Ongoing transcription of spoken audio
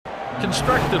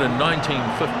Constructed in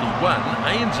 1951,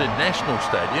 ANZ National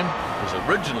Stadium was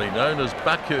originally known as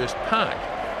Buckhurst Park,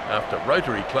 after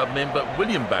Rotary Club member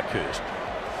William Buckhurst.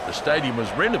 The stadium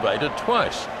was renovated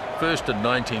twice, first in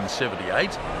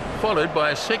 1978, followed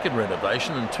by a second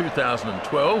renovation in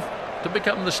 2012 to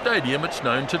become the stadium it's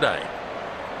known today.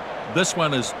 This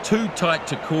one is too tight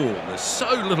to call. There's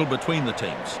so little between the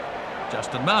teams.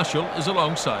 Justin Marshall is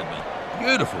alongside me.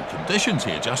 Beautiful conditions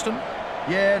here, Justin.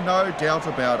 Yeah, no doubt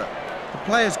about it. The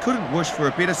players couldn't wish for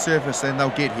a better surface than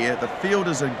they'll get here. The field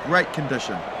is in great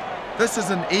condition. This is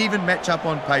an even match-up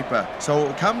on paper, so it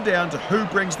will come down to who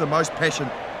brings the most passion.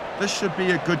 This should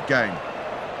be a good game.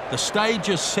 The stage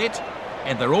is set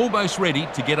and they're almost ready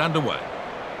to get underway.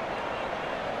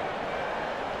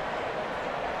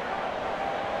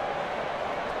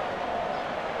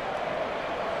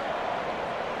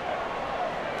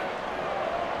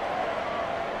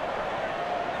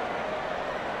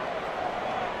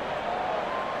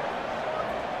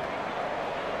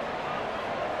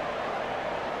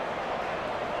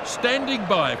 Standing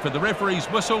by for the referee's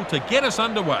whistle to get us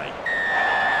underway.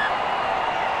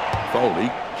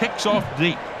 Foley kicks off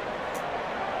deep.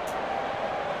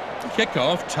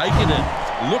 Kick-off taken in.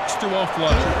 Looks to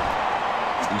offload.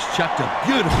 He's chucked a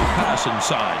beautiful pass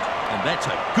inside, and that's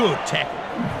a good tackle.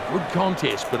 Good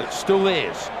contest, but it's still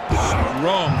theirs.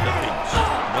 Strong defence.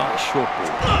 Nice short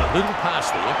ball. Little pass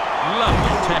there.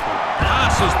 Lovely tackle.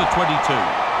 Passes the 22.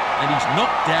 And he's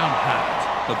knocked down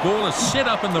hard. The ball is set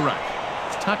up in the ruck.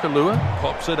 Takalua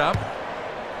pops it up.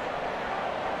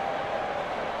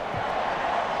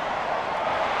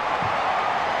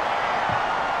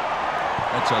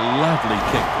 That's a lovely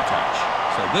kick for touch.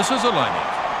 So this is a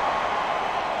line-out.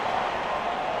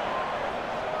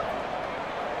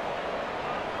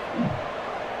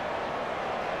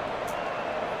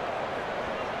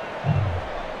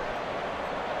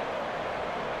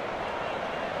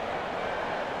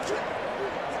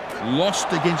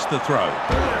 Lost against the throw,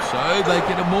 so they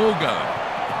get a more go.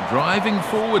 Driving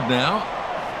forward now.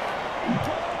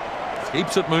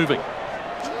 Keeps it moving.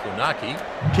 Funaki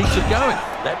keeps it going.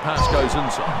 That pass goes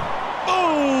inside.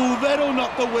 Oh, that'll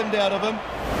knock the wind out of him.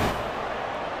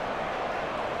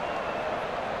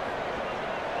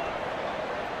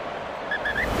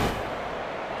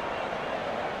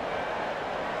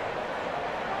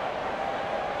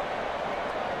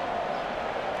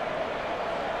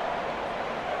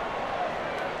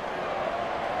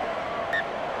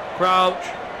 Crouch,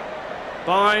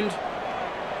 bind,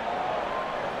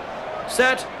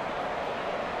 set.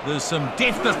 There's some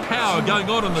depth of power going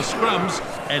on in the scrums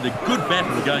and a good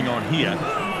battle going on here.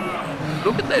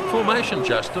 Look at that formation,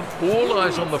 Justin. All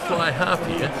eyes on the fly half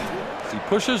here. He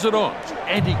pushes it on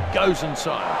and he goes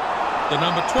inside. The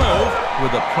number 12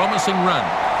 with a promising run.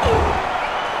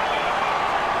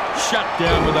 Shut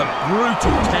down with a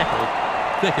brutal tackle.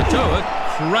 Thekatoa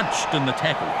crunched in the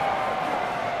tackle.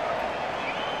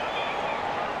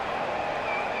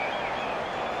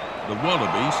 The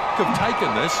Wallabies have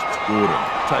taken this. Gordon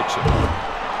takes it.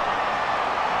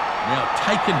 Now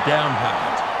taken down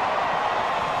hard.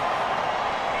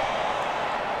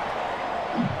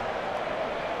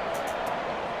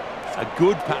 A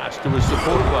good pass to his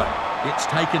support player. It's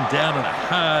taken down in a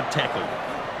hard tackle.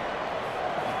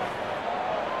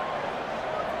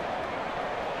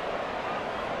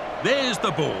 There's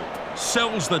the ball.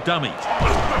 Sells the dummy.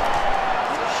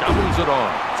 Shovels it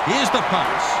on. Here's the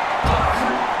pass.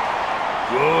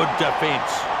 Good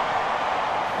defence.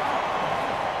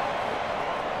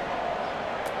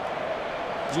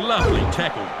 Lovely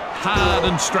tackle. Hard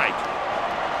and straight.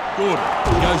 Gordon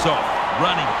goes off,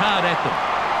 running hard at them.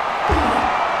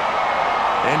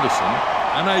 Anderson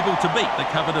unable to beat the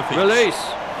cover defence. Release.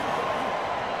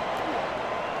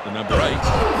 The number 8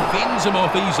 fends him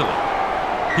off easily.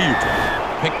 Hilton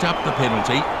picked up the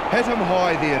penalty. Hit him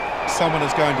high there. Someone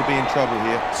is going to be in trouble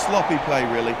here. Sloppy play,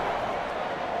 really.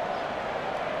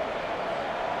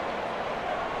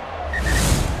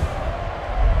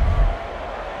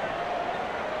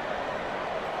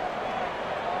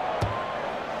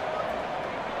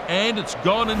 And it's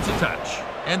gone into touch.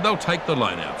 And they'll take the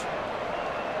line out.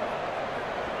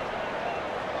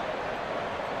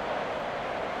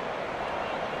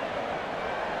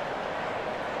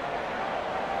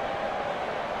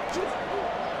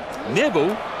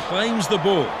 Neville claims the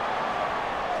ball.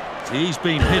 He's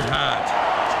been hit hard.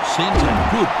 Sends a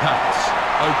good pass.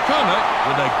 O'Connor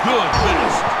with a good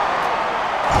burst.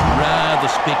 Rather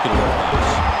speculative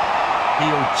pass.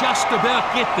 He'll just about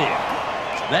get there.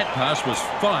 That pass was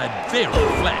fired very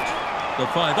flat. The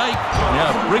 5'8"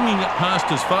 now bringing it past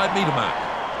his 5-metre mark.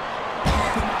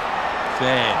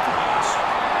 Bad pass.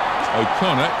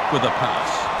 O'Connor with a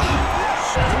pass.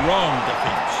 Strong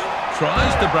defence.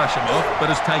 Tries to brush him off, but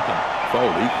is taken.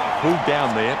 Foley pulled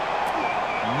down there.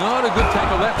 Not a good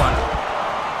tackle, that one.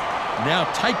 Now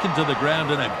taken to the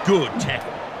ground in a good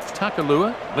tackle.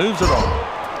 Takalua moves it on.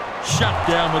 Shut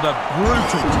down with a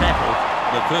brutal tackle.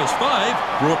 The first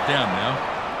 5 brought down now.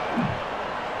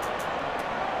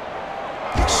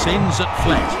 Sends it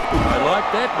flat. I like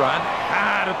that run.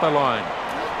 Hard at the line.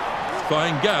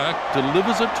 Feingark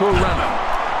Delivers it to a runner.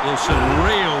 There's some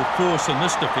real force in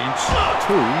this defence.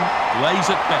 Toole Lays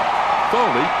it back.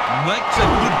 Foley Makes a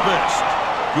good burst.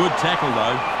 Good tackle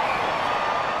though.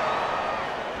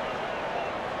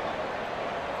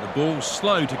 The ball's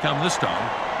slow to come this time.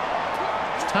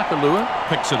 Takalua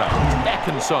Picks it up. back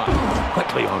inside.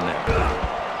 Quickly on that.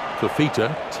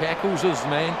 Fafita tackles his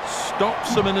man,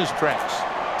 stops him in his tracks.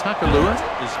 Takalua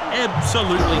Is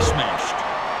absolutely smashed.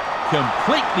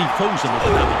 Completely fools him with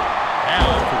a dummy.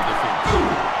 Powerful defence.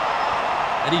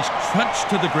 And he's crunched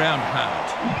to the ground hard.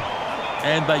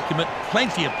 And they commit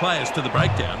plenty of players to the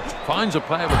breakdown. finds a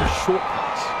player with a short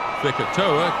pass.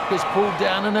 Fekatoa is pulled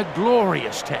down in a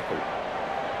glorious tackle.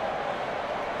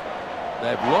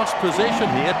 They've lost possession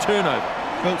here, turnover.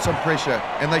 Built some pressure,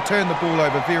 and they turned the ball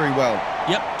over very well.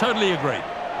 Yep, totally agree.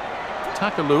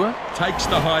 Takalua Takes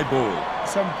the high ball.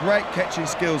 Some great catching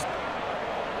skills.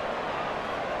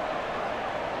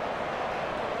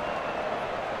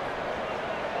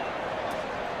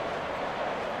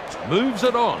 moves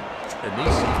it on.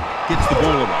 Anisi Gets the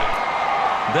ball away.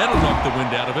 That'll knock the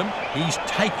wind out of him. He's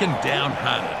taken down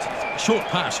hard. Short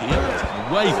pass here.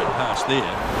 Waving pass there.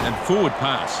 And forward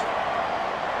pass.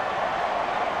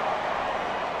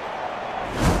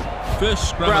 First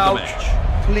scrum of the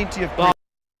match. Plenty of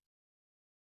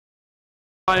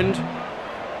Bind.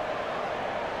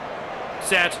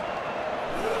 Set.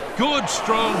 Good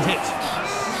strong hit.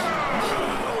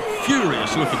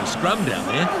 Furious looking scrum down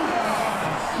there.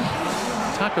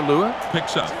 Takalua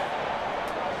Picks up.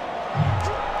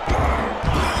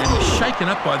 And he's shaken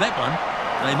up by that one.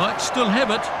 They might still have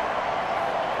it.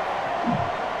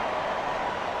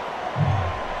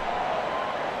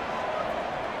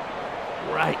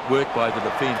 Great work by the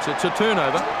defence. It's a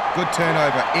turnover. good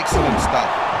turnover. Excellent stuff.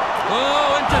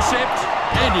 Oh, intercept.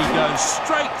 And he goes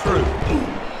straight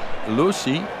through.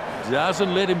 Lucy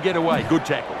doesn't let him get away. Good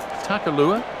tackle.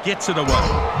 Takalua Gets it away.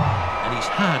 And he's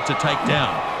hard to take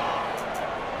down.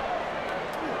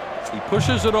 he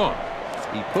pushes it on.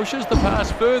 He pushes the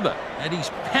pass further. And he's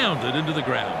pounded into the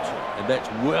ground. And that's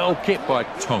well kept by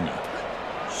Tonga.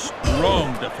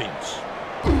 Strong defence.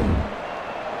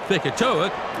 Fekatoa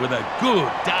with a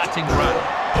good darting run.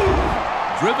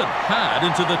 Driven hard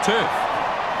into the turf.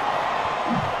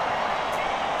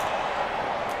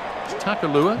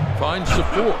 Takalua finds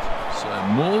support. So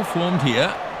more formed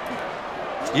here.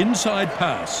 Inside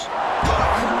pass.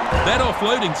 That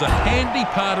offloading's a handy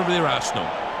part of their arsenal.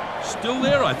 Still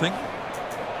there, I think.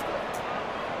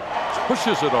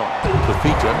 Pushes it on.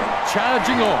 Fafita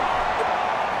charging on.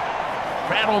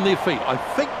 Crowd on their feet. I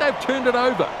think they've turned it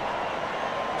over.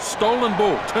 Stolen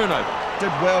ball. Turnover.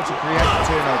 Did well to create the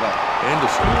turnover.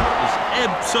 Anderson Is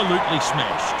absolutely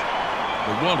smashed.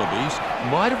 The Wallabies,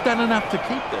 might have done enough to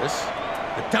keep this.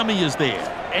 the dummy is there.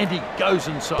 And he goes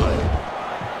inside.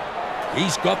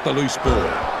 He's got the loose ball.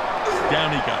 Down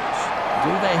he goes.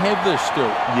 Do they have this still?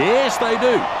 Yes, they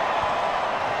do.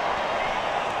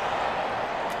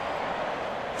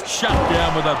 Shut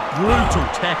down with a brutal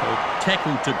tackle.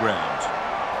 Tackled to ground.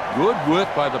 Good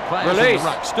work by the players in Release. the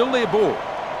ruck. Still their ball.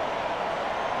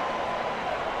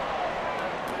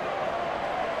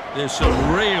 There's some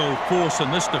real force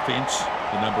in this defence.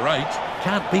 The number 8.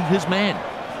 Can't beat his man.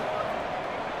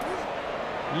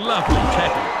 Lovely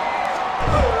tackle.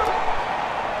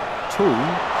 Toole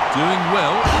Doing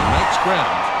well. He makes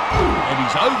ground. And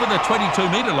he's over the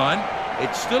 22-metre line.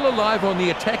 It's still alive on the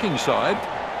attacking side.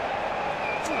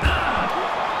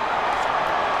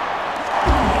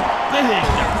 Big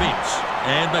defence.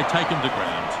 And they take him to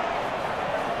ground.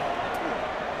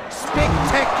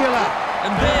 Spectacular.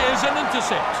 And there's an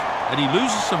intercept. And he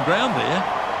loses some ground there.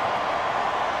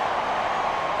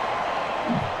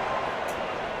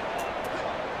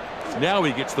 Now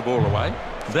he gets the ball away.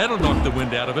 That'll knock the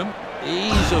wind out of him.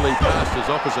 Easily past his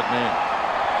opposite man.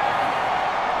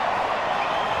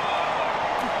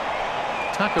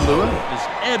 Takalua Is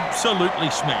absolutely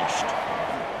smashed.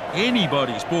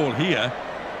 Anybody's ball here.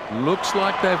 looks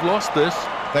like they've lost this.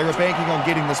 They were banking on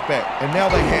getting this back, and now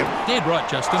they have. Dead right,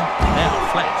 Justin. Now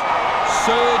flat.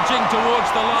 Surging towards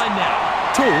the line now.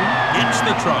 Toole Gets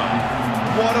the try.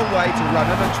 What a way to run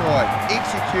in a try.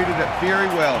 Executed it very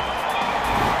well.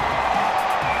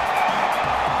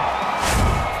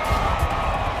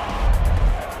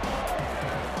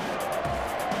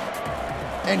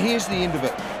 And here's the end of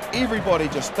it. Everybody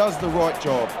just does the right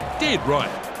job. Dead right.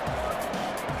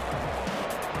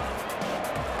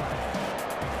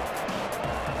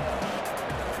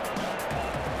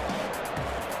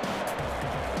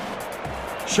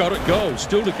 Shot at goal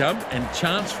still to come, and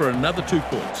chance for another 2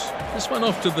 points. This one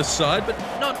off to the side, but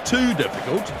not too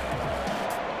difficult.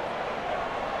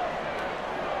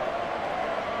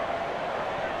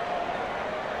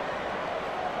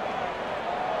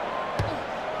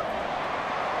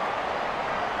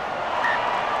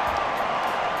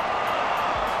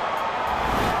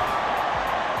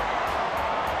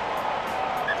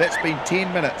 That's been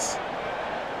 10 minutes.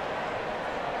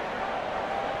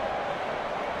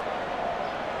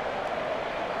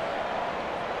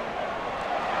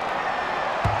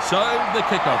 So the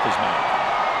kickoff is made.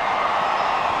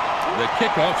 The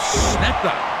kickoff snapped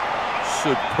up.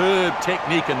 Superb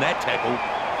technique in that tackle.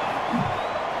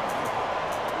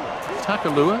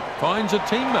 Takalua finds a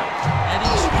teammate, and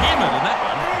he's hammered in that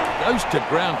one. Goes to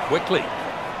ground quickly.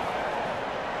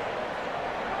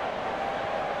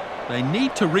 They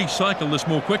need to recycle this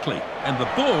more quickly, and the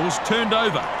ball's turned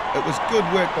over. It was good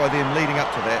work by them leading up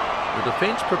to that. The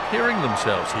defence preparing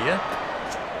themselves here.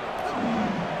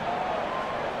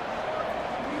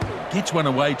 Gets one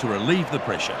away to relieve the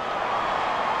pressure.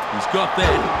 He's got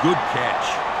that. Good catch.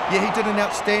 Yeah, he did an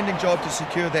outstanding job to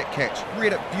secure that catch.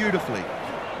 Read it beautifully.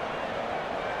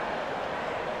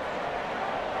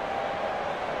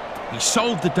 He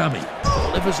sold the dummy.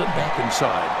 Delivers it back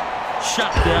inside.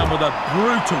 Shut down with a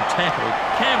brutal tackle.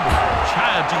 Campbell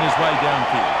charging his way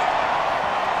downfield.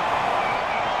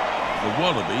 The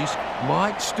Wallabies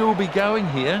Might still be going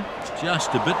here.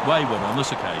 just a bit wayward on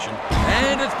this occasion.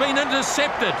 And it's been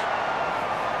intercepted.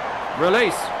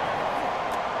 Release.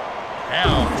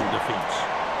 Powerful defence.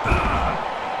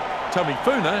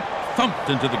 Tamifuna thumped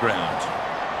into the ground.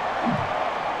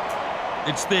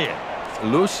 It's there.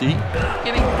 Lucy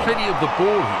getting plenty of the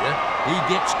ball here. He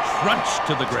gets crunched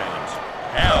to the ground.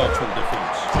 Powerful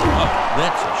defence. Oh,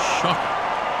 that's a shocker.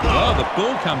 Oh, the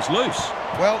ball comes loose.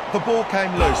 Well, the ball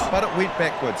came loose, but it went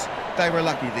backwards. They were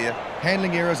lucky there.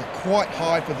 Handling errors are quite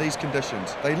high for these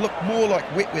conditions. They look more like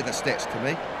wet weather stats to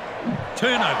me.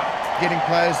 Turnover. Getting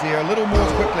players there a little more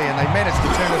quickly, and they managed to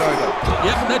turn it over.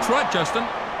 Yep, that's right, Justin.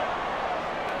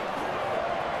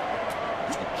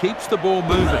 He keeps the ball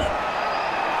moving.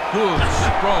 Good,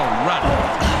 strong run.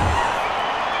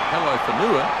 Hello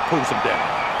Fanua pulls him down.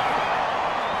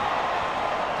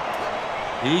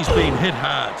 He's been hit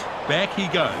hard. Back he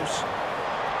goes.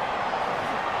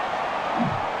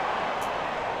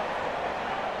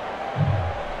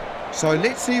 So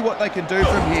let's see what they can do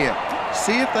from here.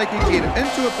 See if they can get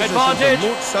into a position Advantage. to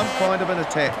launch some kind of an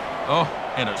attack. Oh,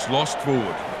 and it's lost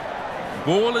forward.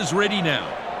 Ball is ready now.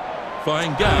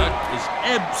 Fine guard is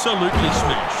absolutely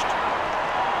smashed.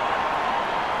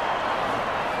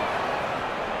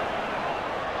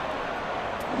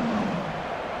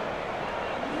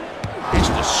 Has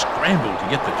to scramble to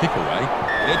get the kick away.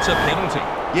 It's a penalty.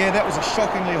 Yeah, that was a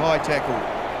shockingly high tackle.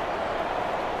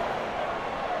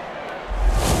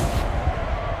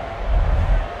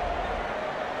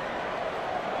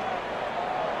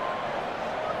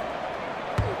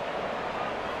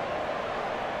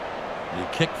 The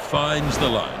kick finds the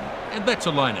line, and that's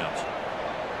a line out.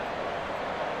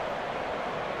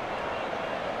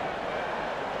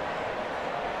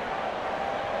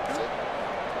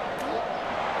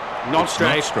 Not It's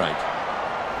straight. Not straight.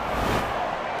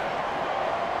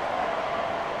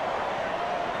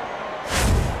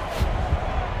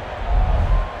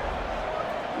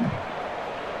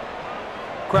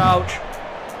 Crouch.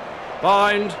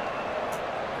 Bind.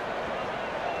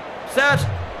 Set.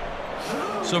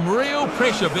 Some real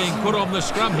pressure being put on the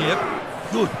scrum here.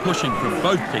 Good pushing from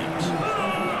both teams.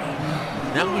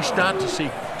 Now we start to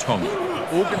see Tonga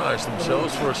organise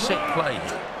themselves for a set play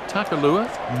here. Takalua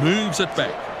moves it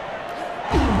back.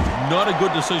 Not a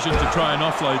good decision to try and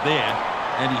offload there.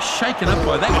 And he's shaken up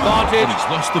by that Advantage. and he's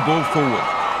lost the ball forward.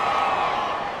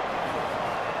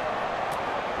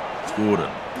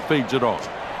 Gordon feeds it on.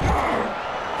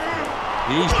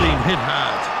 He's been hit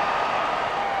hard.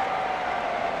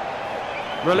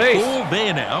 Release. Ball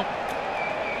there now.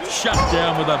 Shut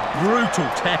down with a brutal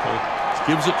tackle.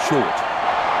 Gives it short.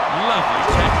 Lovely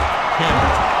tackle.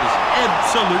 Campbell is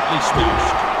absolutely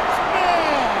smashed.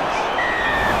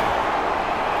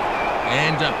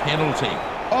 And a penalty.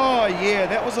 Oh, yeah,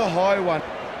 that was a high one.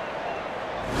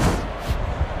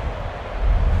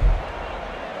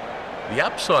 The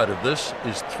upside of this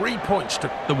is 3 points to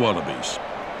The Wallabies.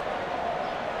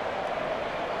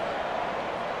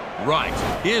 Right,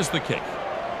 here's the kick.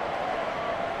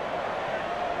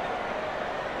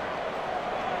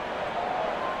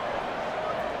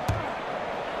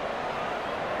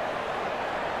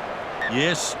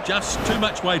 Yes, just too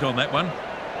much weight on that one.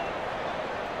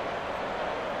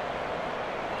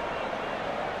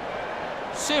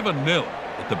 "7-0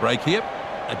 at the break here.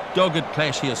 A dogged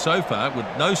clash here so far, with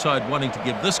no side wanting to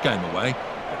give this game away.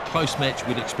 A close match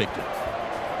we'd expected.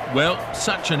 Well,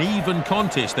 such an even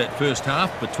contest that first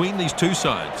half between these two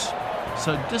sides.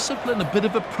 So discipline a bit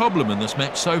of a problem in this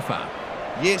match so far.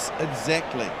 Yes,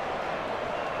 exactly.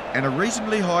 And a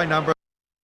reasonably high number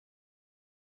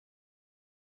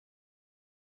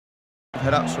of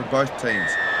hit-ups from both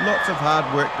teams. Lots of hard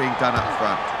work being done up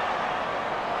front.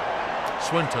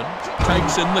 Swinton.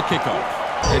 Takes in the kickoff.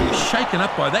 And he's shaken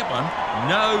up by that one.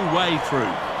 No way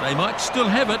through. They might still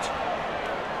have it.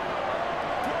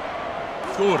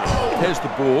 Gordon has the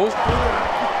ball.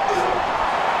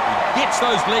 He gets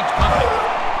those legs pumping.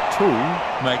 Tool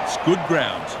makes good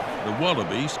ground. The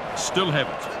Wallabies still have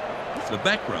it. The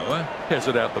back rower has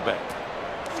it out the back.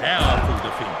 Powerful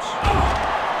defence.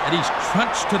 And he's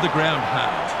crunched to the ground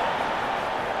hard.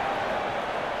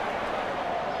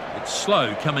 It's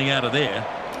slow coming out of there.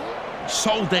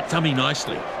 Sold that dummy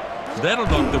nicely. That'll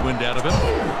knock the wind out of him.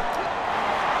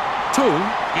 Tool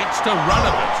gets to run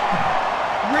a bit.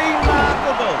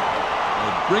 Remarkable!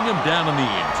 They'll bring him down in the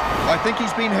end. I think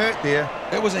he's been hurt there.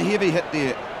 It was a heavy hit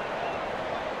there.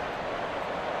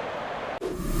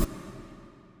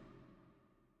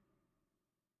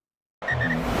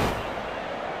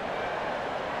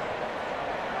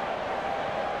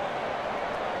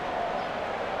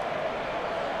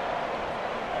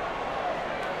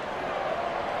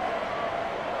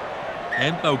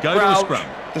 And they'll go to a scrum.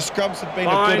 The scrums have been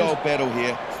a good old battle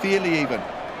here. Fairly even.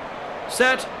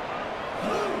 Set.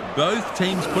 Both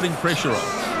teams putting pressure on.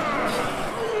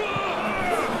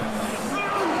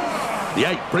 The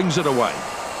 8 brings it away.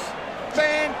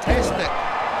 Fantastic.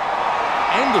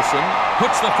 Anderson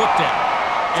puts the foot down.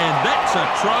 And that's a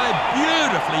try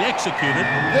beautifully executed.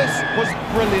 This was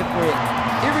brilliant work.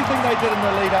 Everything they did in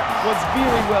the lead-up was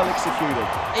very well executed.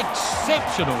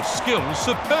 Exceptional skill,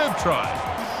 superb try.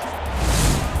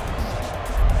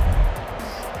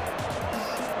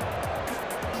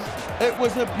 It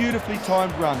was a beautifully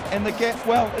timed run, and the gap,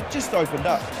 well, it just opened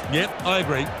up. Yep, I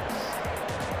agree.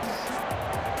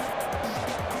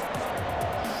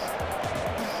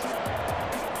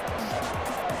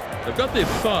 They've got their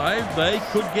 5, they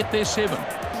could get their 7.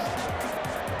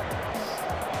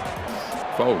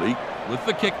 Foley with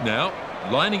the kick now,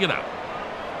 lining it up.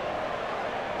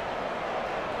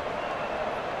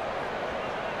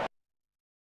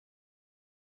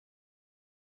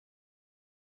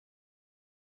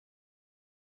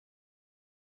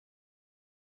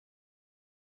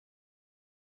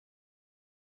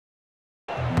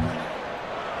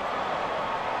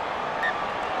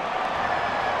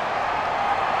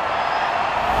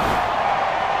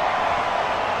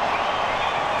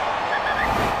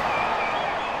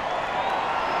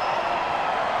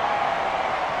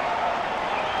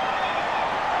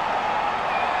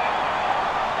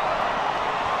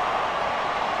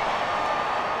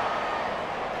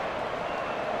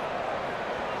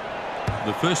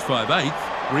 The first 5/8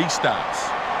 restarts.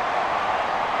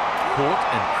 Caught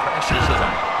and crashes it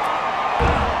up.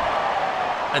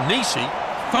 Anisi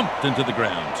Thumped into the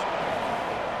ground.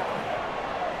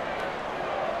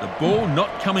 The ball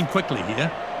not coming quickly here.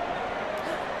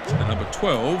 The number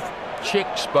 12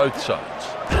 checks both sides.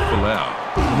 Falau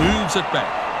moves it back.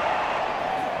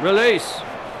 Release.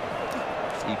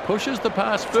 He pushes the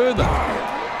pass further.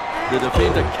 The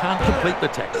defender can't complete the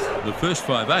tackle. The first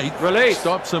 5/8 Release.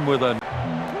 Stops him with a...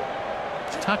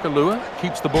 Takalua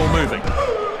keeps the ball moving.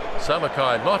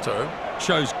 Salakai Lotto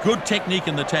shows good technique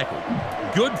in the tackle.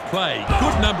 Good play,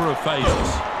 good number of phases.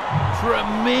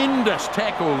 Tremendous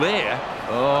tackle there.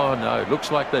 Oh no,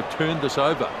 looks like they've turned this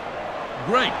over.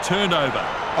 Great turnover.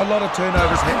 A lot of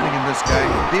turnovers happening in this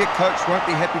game. Their coach won't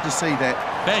be happy to see that.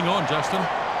 Bang on, Justin.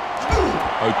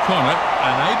 O'Connor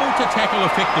unable to tackle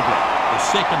effectively. The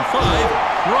second 5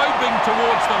 probing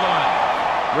towards the line.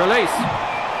 Release.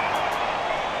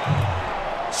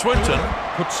 Swinton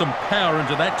puts some power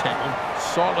into that tackle.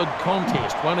 Solid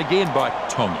contest, won again by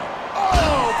Tonga.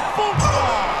 Oh,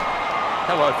 football!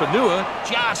 Hello for Nua,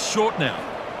 just short now.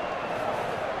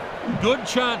 Good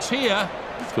chance here.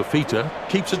 Fafita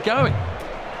keeps it going.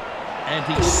 And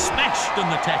he's smashed in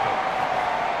the tackle.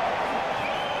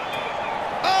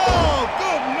 Oh,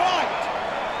 good night!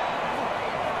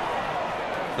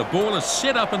 The ball is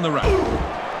set up in the run.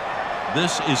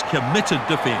 This is committed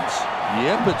defence.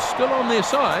 Yeah, but still on their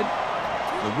side.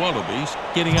 The Wallabies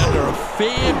getting under a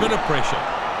fair bit of pressure.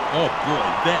 Oh boy,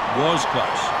 that was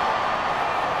close.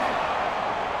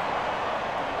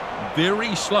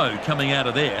 Very slow coming out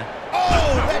of there.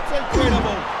 Oh, that's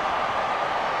incredible!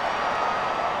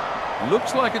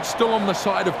 Looks like it's still on the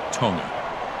side of Tonga.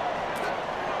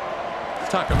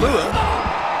 Takalua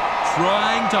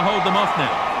trying to hold them off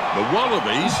now. The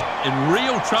Wallabies in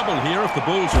real trouble here if the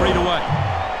ball's freed away.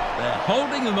 They're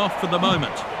holding them off for the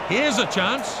moment. Here's a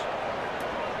chance.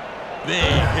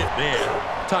 There, hit there.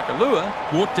 Takalua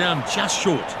brought down just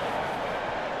short.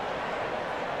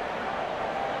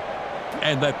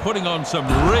 And they're putting on some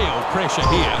real pressure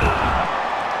here.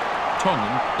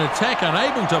 Tongan attack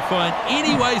unable to find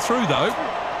any way through though.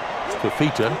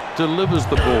 Fafita delivers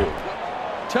the ball.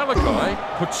 Talakai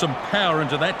puts some power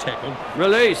into that tackle.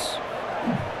 Release.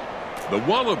 The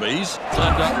Wallabies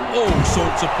under all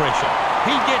sorts of pressure.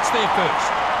 He gets there first.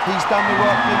 He's done the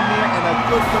right thing there, and a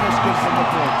good finish gives them the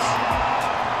points.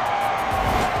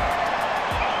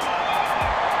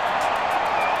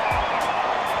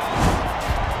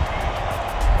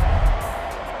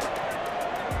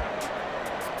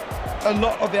 A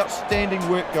lot of outstanding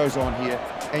work goes on here,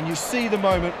 and you see the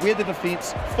moment where the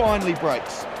defence finally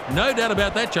breaks. No doubt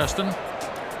about that, Justin.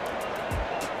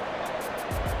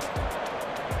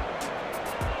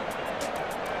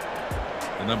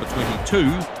 The number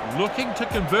 22 looking to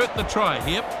convert the try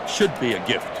here. Should be a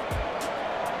gift.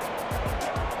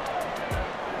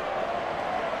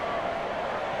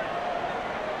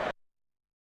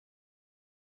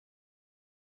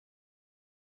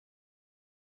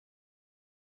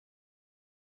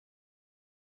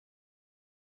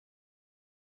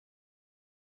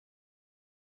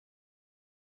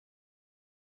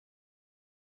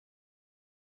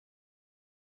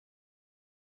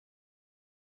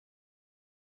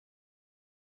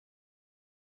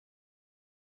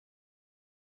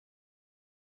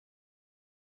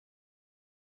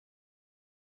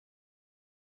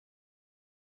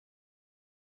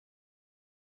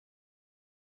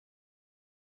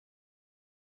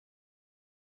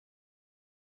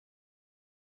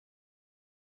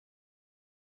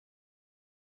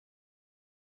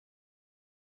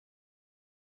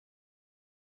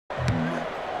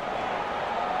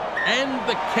 And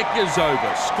the kick is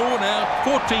over. Score now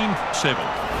 14-7.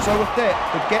 So with that,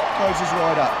 the gap closes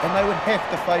right up, and they would have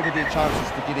to favour their chances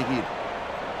to get ahead.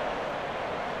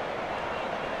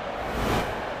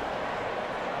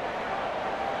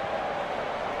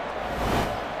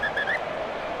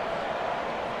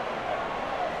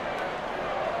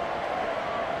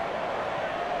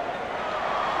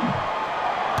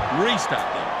 Restart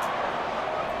them.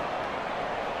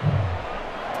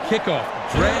 Kick-off,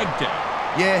 dragged down.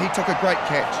 Yeah, he took a great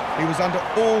catch. He was under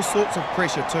all sorts of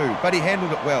pressure too, but he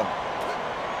handled it well.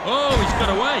 Oh, he's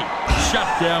got away. Shut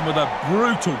down with a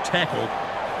brutal tackle.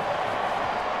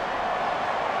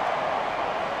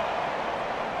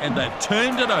 And they've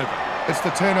turned it over. It's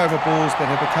the turnover balls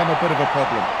that have become a bit of a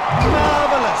problem.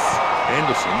 Marvellous!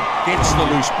 Anderson gets the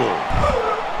loose ball.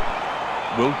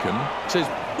 Wilkin says,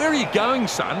 "Where are you going,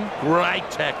 son?" Great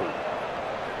tackle.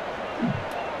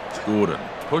 Gordon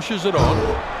pushes it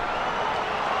on.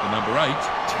 The number 8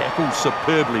 Tackles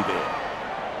superbly there.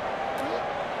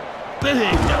 big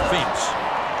defence.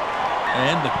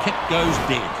 And the kick goes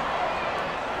dead.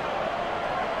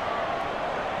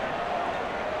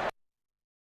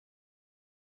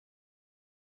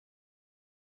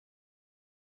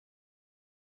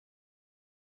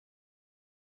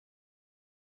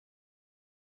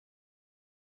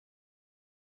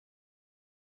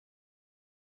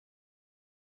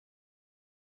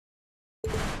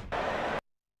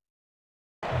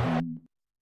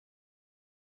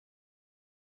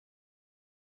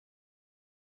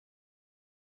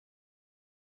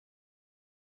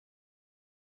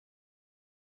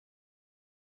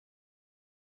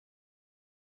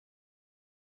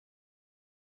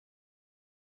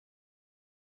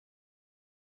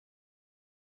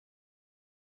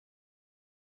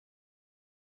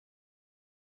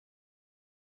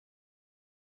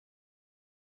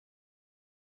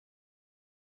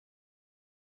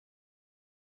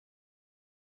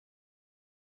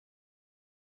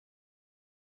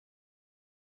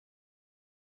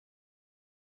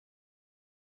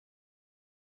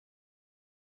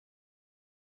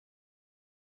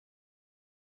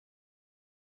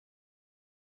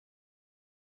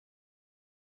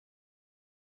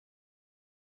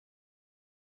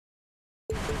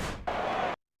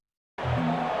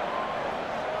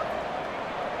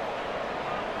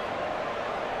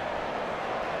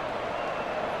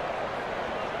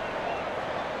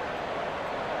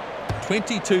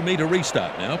 .22-metre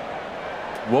restart now.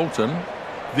 Walton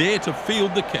There to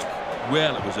field the kick.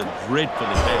 Well, it was a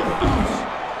dreadfully bad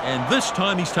pass. And this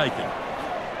time he's taken.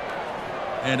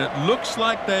 And it looks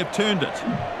like they've turned it.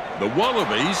 The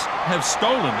Wallabies have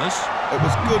stolen this. It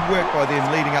was good work by them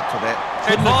leading up to that.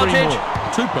 Couldn't agree Advantage more.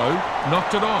 Tupou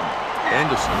knocked it on.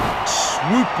 Anderson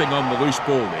swooping on the loose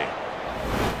ball there.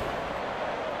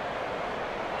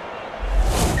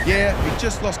 Yeah, he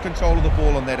just lost control of the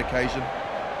ball on that occasion.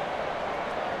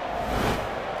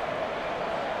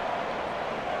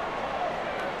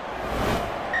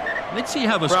 Let's see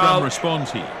how the scrum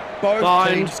responds here. Both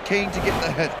teams keen to get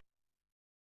the hit.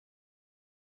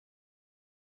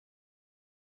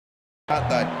 Aren't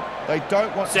they? They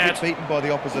don't want to get beaten by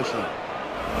the opposition.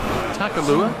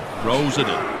 Takalua rolls it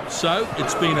in. So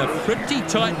it's been a pretty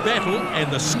tight battle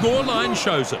and the scoreline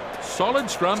shows it. Solid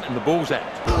scrum and the ball's out.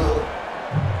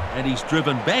 And he's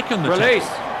driven back in the Release.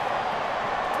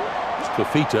 tackle.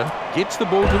 Fafita gets the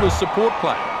ball to his support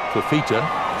player. Fafita,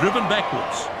 Driven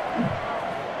backwards.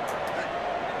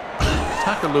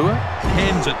 Takalua,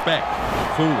 Hands it back.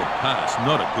 Forward pass,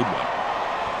 not a good one.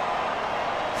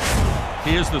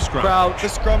 Here's the scrum. The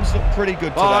scrums look pretty good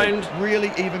today. Bind.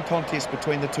 Really even contest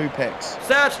between the two packs.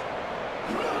 Set.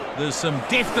 There's some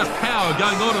definite power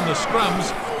going on in the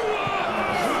scrums.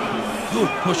 Good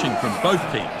pushing from both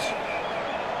teams.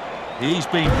 He's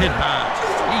been hit hard.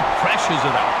 He crashes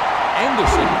it up.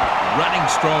 Anderson running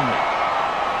strongly.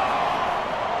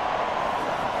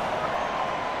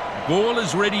 Ball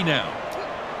is ready now.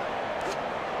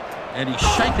 And he's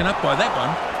shaken up by that one.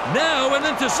 Now an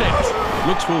intercept.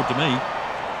 Looks forward to me.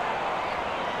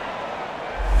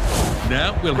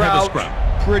 Now we'll have a scrum.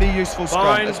 Pretty useful scrum.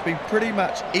 Bind. It's been pretty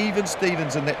much even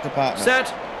Stevens in that department.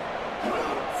 Set.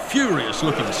 Furious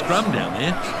looking scrum down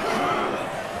there.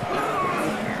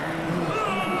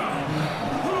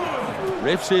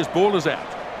 ref says ball is out.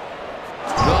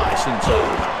 Nice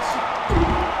inside pass.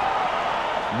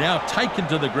 Now taken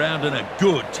to the ground in a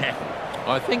good tackle.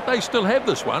 I think they still have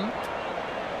this one.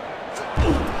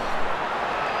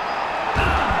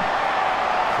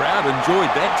 Crowd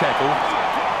enjoyed that tackle.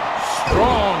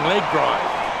 Strong leg drive.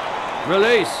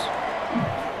 Release.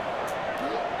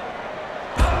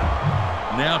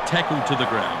 Now tackled to the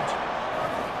ground.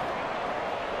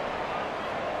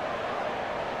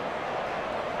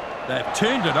 They've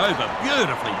turned it over.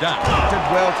 Beautifully done. Did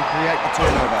well to create the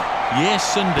turnover.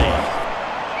 Yes, indeed.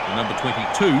 The number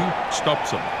 22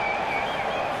 stops him.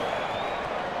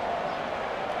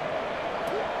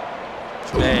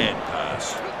 Bad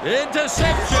pass.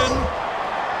 Interception!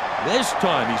 This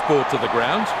time he's brought to the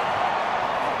ground.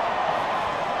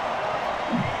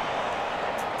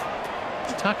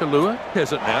 Takalua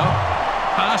has it now.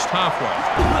 Past halfway.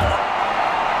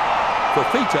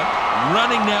 Fafita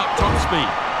Running now at top speed.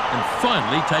 And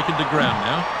finally taken to ground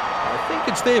now. I think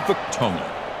it's there for Tonga.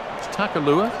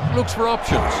 Takalua looks for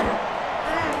options.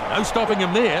 No stopping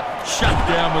him there. Shut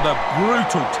down with a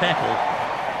brutal tackle.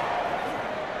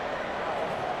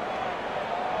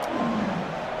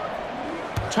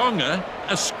 Tonga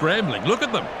are scrambling. Look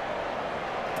at them.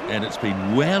 And it's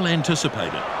been well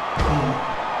anticipated.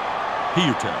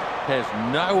 Piuta Has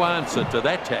no answer to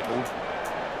that tackle.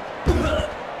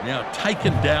 now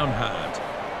taken down hard.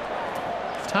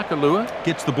 Takalua,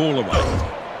 Gets the ball away.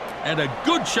 And a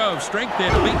good show of strength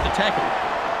there to beat the tackle.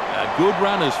 a good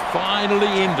run is finally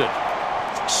ended.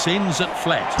 Sends it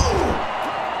flat.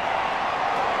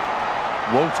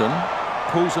 Walton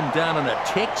pulls him down in a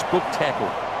textbook tackle.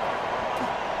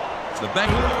 The back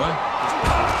rower.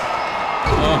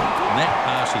 Oh, and that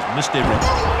pass has missed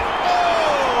everything.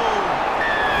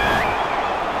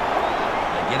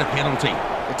 They get a penalty.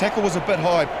 The tackle was a bit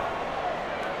high.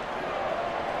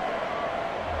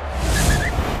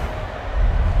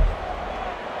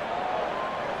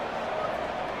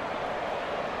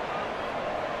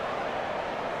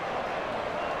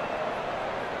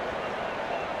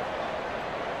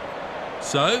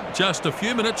 So, just a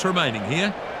few minutes remaining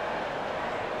here.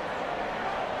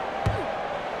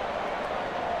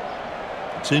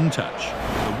 It's in touch.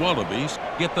 The Wallabies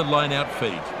get the line-out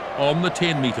feed on the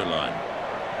 10-metre line.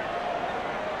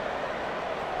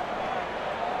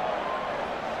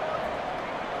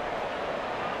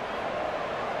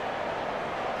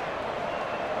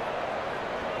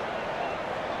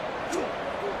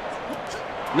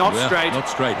 Not Well, straight. Not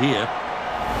straight here.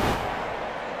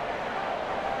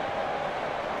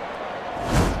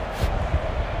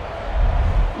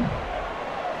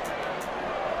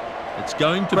 It's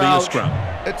going to be a Crouch. scrum.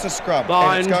 It's a scrum, and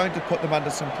Bind. it's going to put them under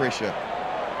some pressure.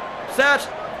 Set.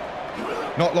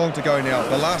 Not long to go now.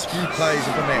 The last few plays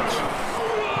of the match.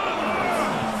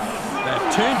 They've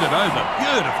turned it over.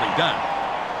 Beautifully done.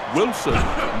 Wilson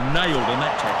Nailed in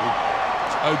that tackle.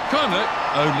 O'Connor,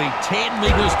 only 10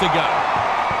 metres to go.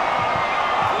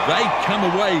 They come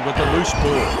away with the loose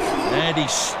ball. And he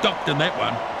stopped in that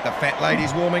one. The fat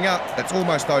lady's warming up. It's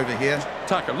almost over here.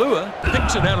 Takalua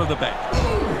Picks it out of the back.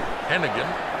 Hannigan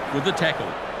with the tackle.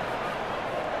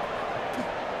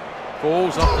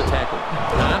 Falls off the tackle.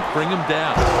 Can't bring him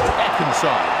down. Back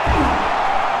inside.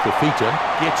 Fafita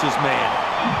gets his man.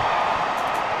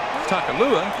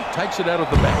 Takalua takes it out of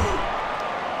the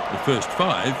back. The first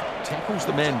 5. Tackles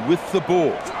the man with the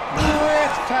ball.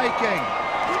 Breathtaking.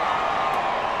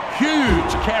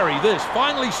 Huge carry this.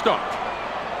 Finally stopped.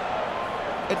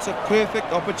 It's a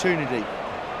perfect opportunity.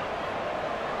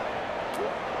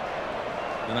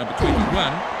 The number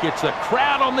 21 Gets the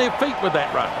crowd on their feet with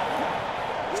that run.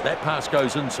 That pass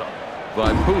goes inside.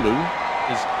 Vaipulu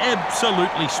is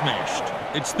absolutely smashed.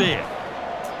 It's there.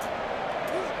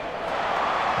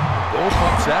 ball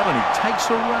pops out and he takes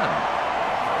a run.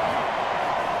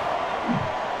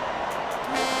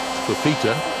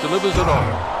 Fafita delivers it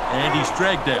on. And he's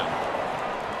dragged down.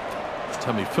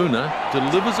 Tamifuna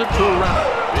delivers it to a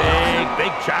runner.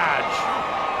 Big charge.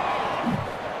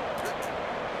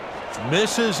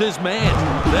 Misses his man.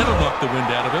 That'll knock the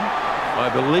wind out of him. I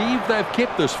believe they've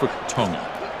kept this for Tonga.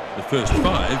 The first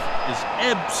 5 is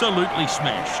absolutely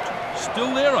smashed.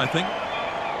 Still there, I think.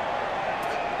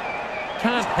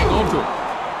 Can't hang on to it.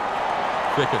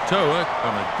 Fekatoa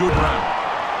on a good run.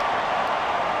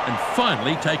 And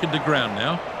finally taken to ground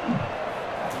now.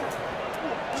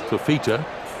 Fafita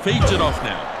Feeds it off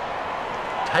now.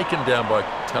 taken down by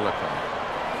Telecom.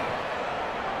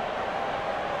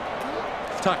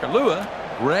 Takalua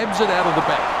grabs it out of the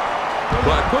back.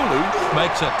 Waipulu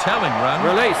makes a telling run.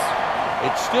 Release.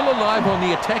 It's still alive on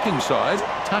the attacking side.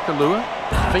 Takalua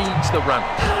feeds the run.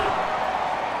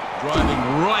 Driving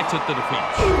right at the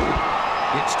defence.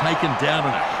 It's taken down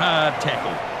in a hard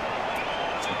tackle.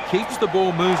 He keeps the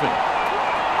ball moving.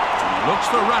 He looks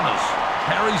for runners.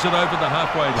 Carries it over the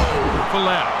halfway line.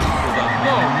 Falau with a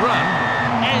long run.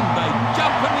 And they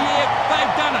jump in the air.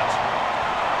 They've done it.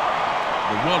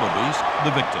 The Wallabies,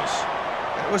 the victors.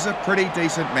 It was a pretty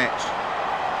decent match.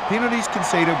 Penalties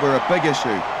conceded were a big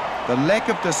issue. The lack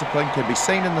of discipline can be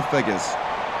seen in the figures.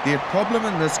 Their problem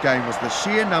in this game was the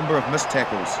sheer number of missed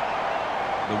tackles.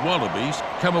 The Wallabies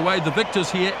come away the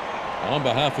victors here. On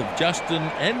behalf of Justin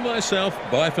and myself,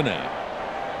 bye for now.